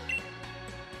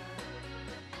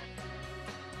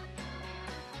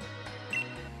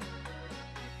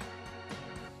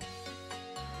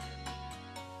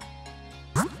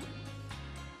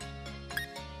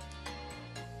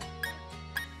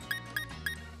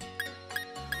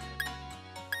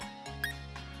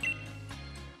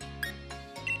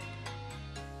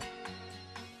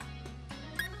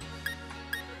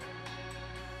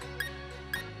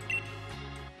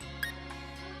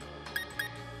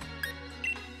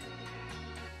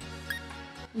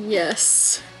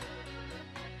 Yes.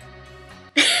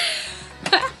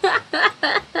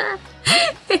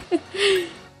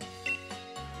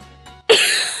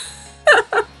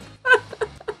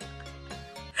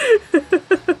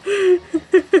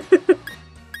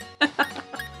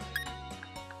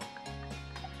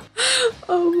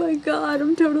 Oh my god,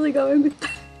 I'm totally going with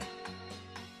that.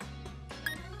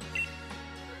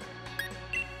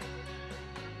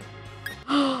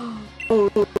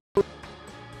 Oh.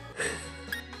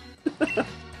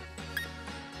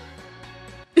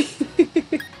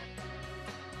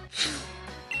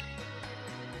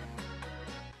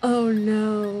 Oh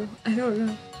no, I don't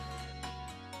know.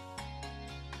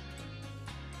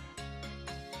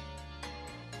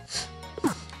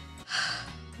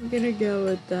 I'm gonna go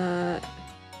with that.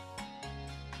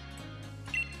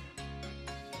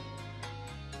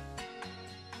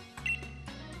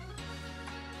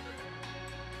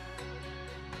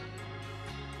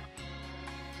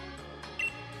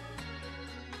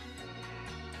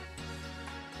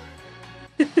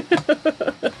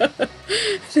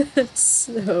 That's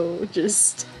so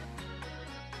just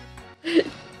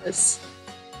yes.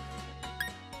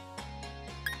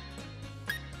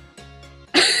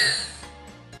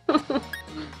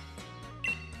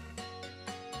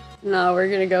 No, we're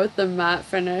gonna go with the matte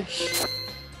finish.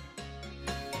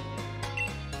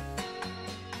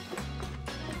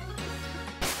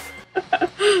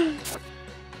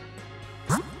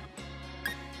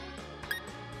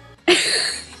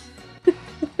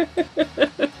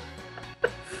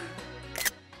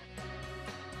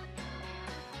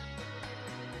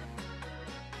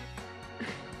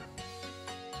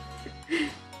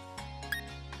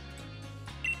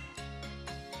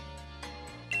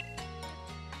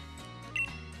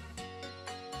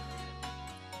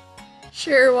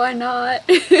 Sure, why not?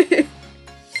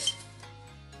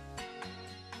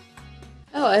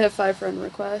 Oh, I have 5 friend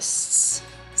requests.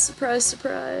 Surprise,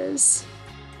 surprise.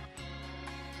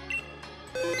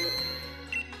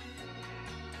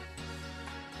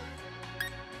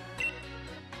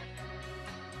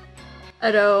 I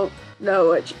don't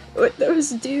know what those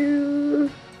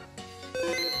do.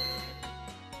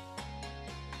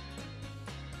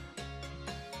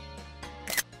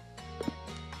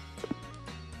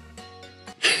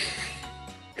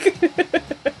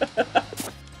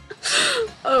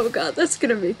 Oh god, that's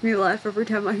gonna make me laugh every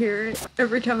time I hear it.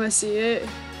 Every time I see it.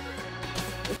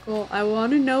 Cool. I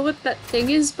want to know what that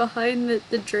thing is behind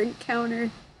the drink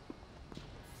counter.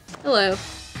 Hello.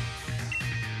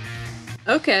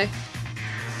 Okay.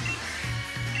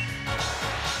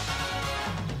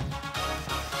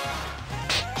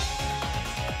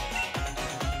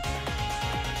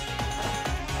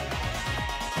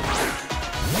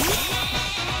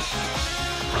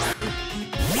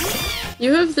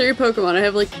 You have 3 Pokemon, I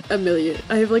have like a million.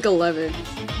 I have like 11.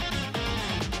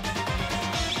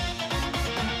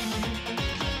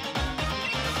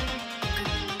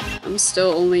 I'm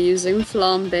still only using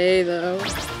Flambe though.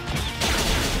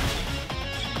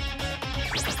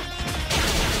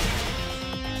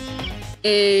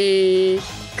 A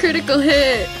critical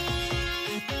hit!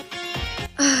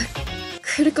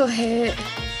 Critical hit.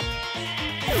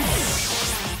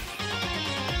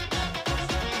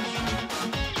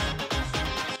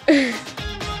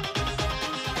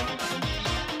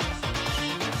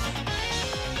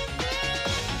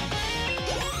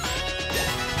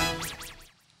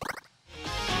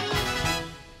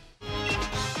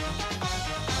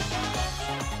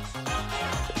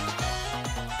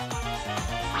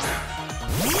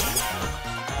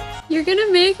 You're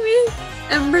gonna make me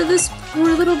ember this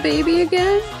poor little baby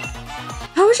again?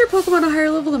 How is your Pokemon a higher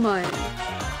level than mine?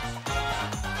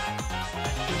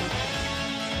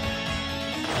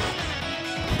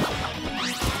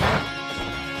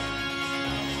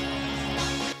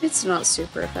 It's not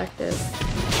super effective.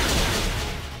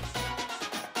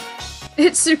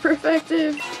 It's super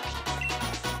effective.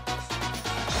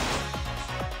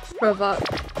 Provoke.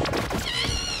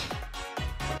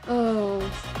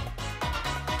 Oh.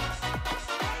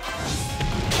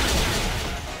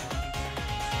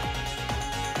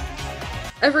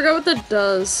 I forgot what that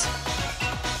does.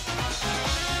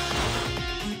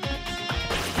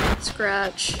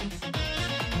 Scratch.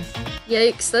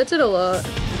 Yikes, that did a lot.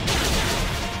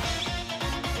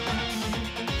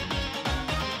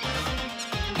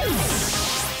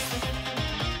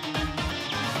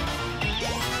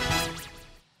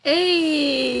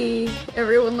 Hey!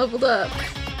 Everyone leveled up.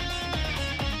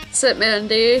 Sit,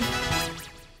 Mandy.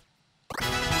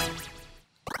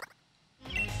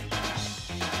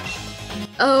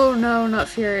 Oh no, not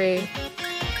Fury.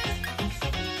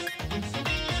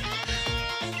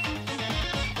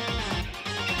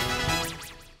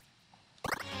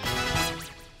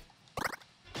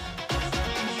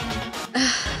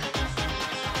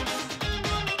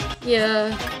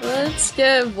 Yeah, let's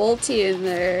get Volty in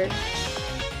there.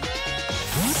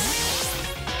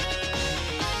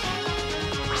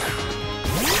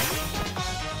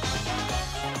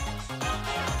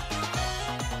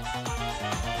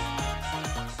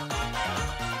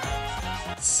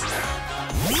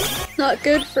 Not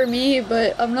good for me,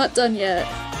 but I'm not done yet.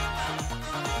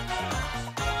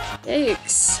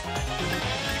 Yikes.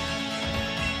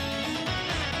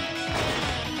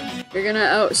 You're gonna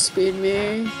outspeed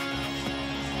me.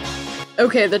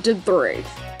 Okay, that did 3.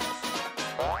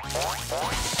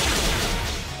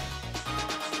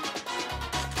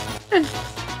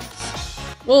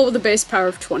 Well, with a base power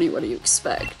of 20, what do you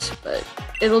expect? But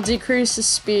it'll decrease his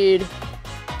speed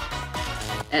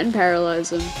and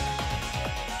paralyze him.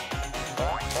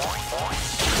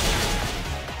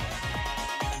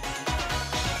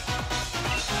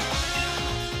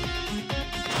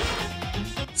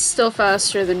 Still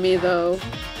faster than me, though.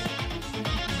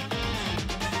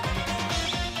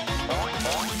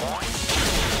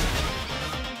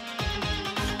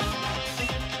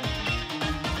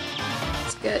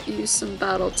 Let's get you some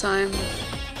battle time.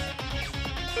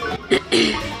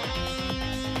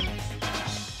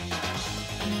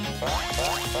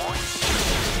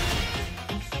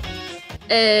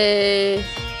 Hey.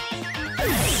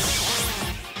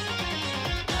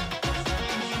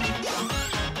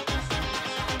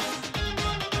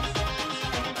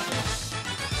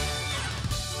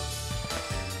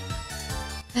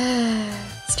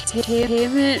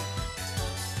 Damn it.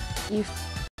 You.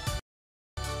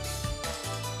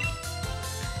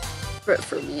 But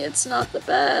for me, it's not the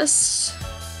best.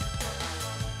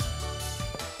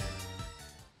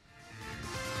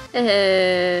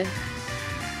 Eh.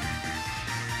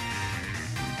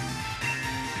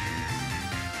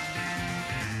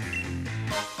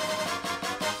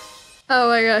 Oh,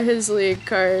 I got his league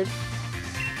card.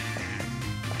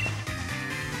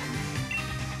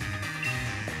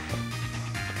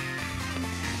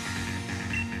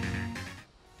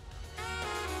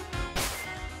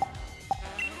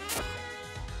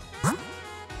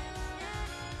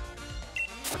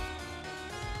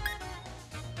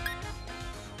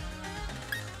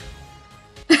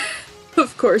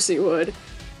 Of course he would.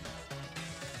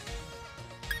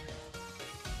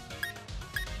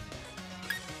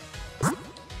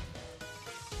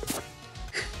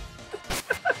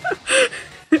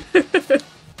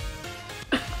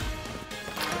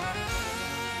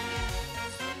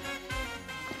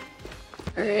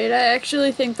 Alright, I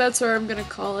actually think that's where I'm gonna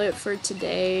call it for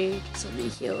today. Just let me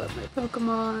heal up my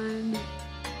Pokemon.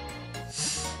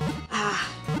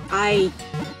 I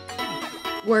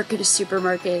work at a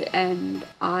supermarket and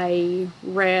I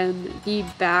ran the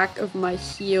back of my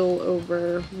heel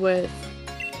over with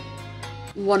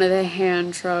one of the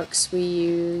hand trucks we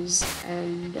use,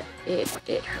 and it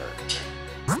hurt.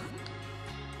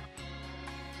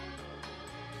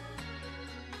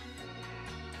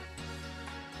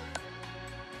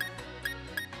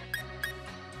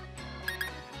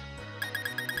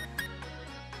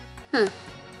 Huh.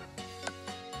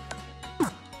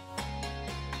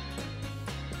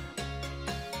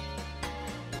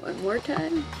 One more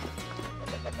time.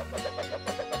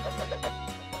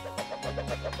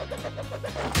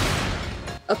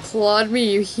 Applaud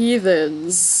me, you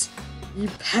heathens. You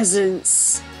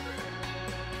peasants.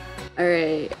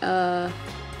 Alright,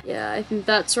 yeah, I think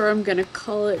that's where I'm gonna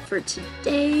call it for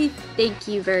today. Thank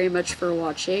you very much for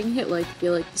watching. Hit like if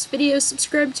you like this video,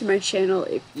 subscribe to my channel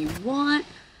if you want.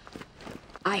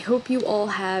 I hope you all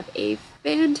have a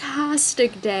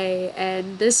fantastic day,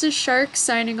 and this is Shark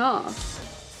signing off.